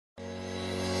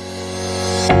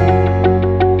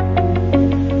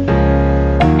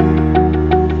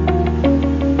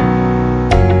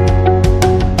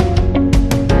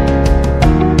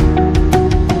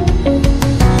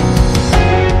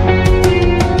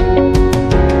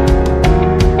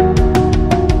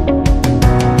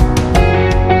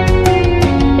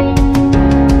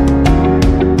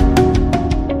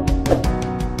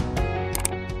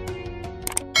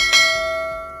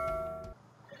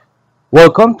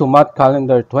Welcome to Math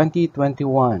Calendar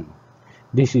 2021.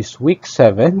 This is week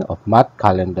 7 of Math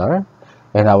Calendar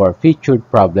and our featured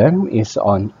problem is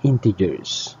on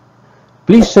integers.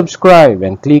 Please subscribe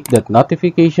and click that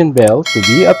notification bell to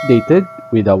be updated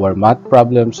with our math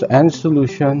problems and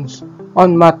solutions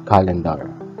on Math Calendar.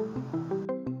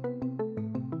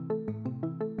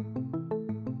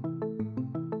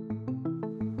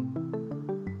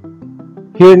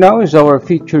 Here now is our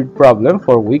featured problem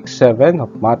for week 7 of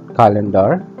Math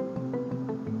Calendar.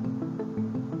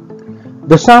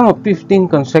 The sum of 15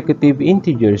 consecutive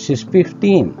integers is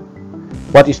 15.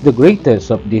 What is the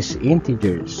greatest of these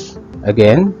integers?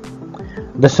 Again,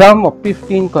 the sum of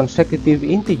 15 consecutive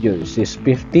integers is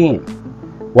 15.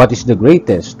 What is the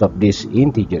greatest of these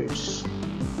integers?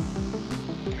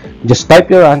 Just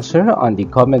type your answer on the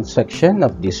comment section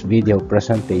of this video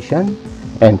presentation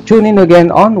and tune in again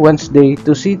on Wednesday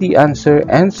to see the answer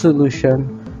and solution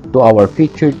to our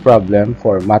featured problem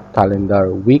for Math Calendar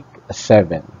Week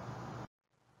 7.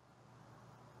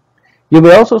 You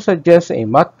may also suggest a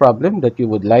math problem that you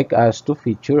would like us to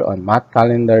feature on Math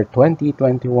Calendar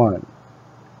 2021.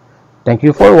 Thank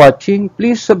you for watching.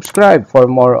 Please subscribe for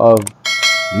more of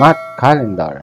Math Calendar.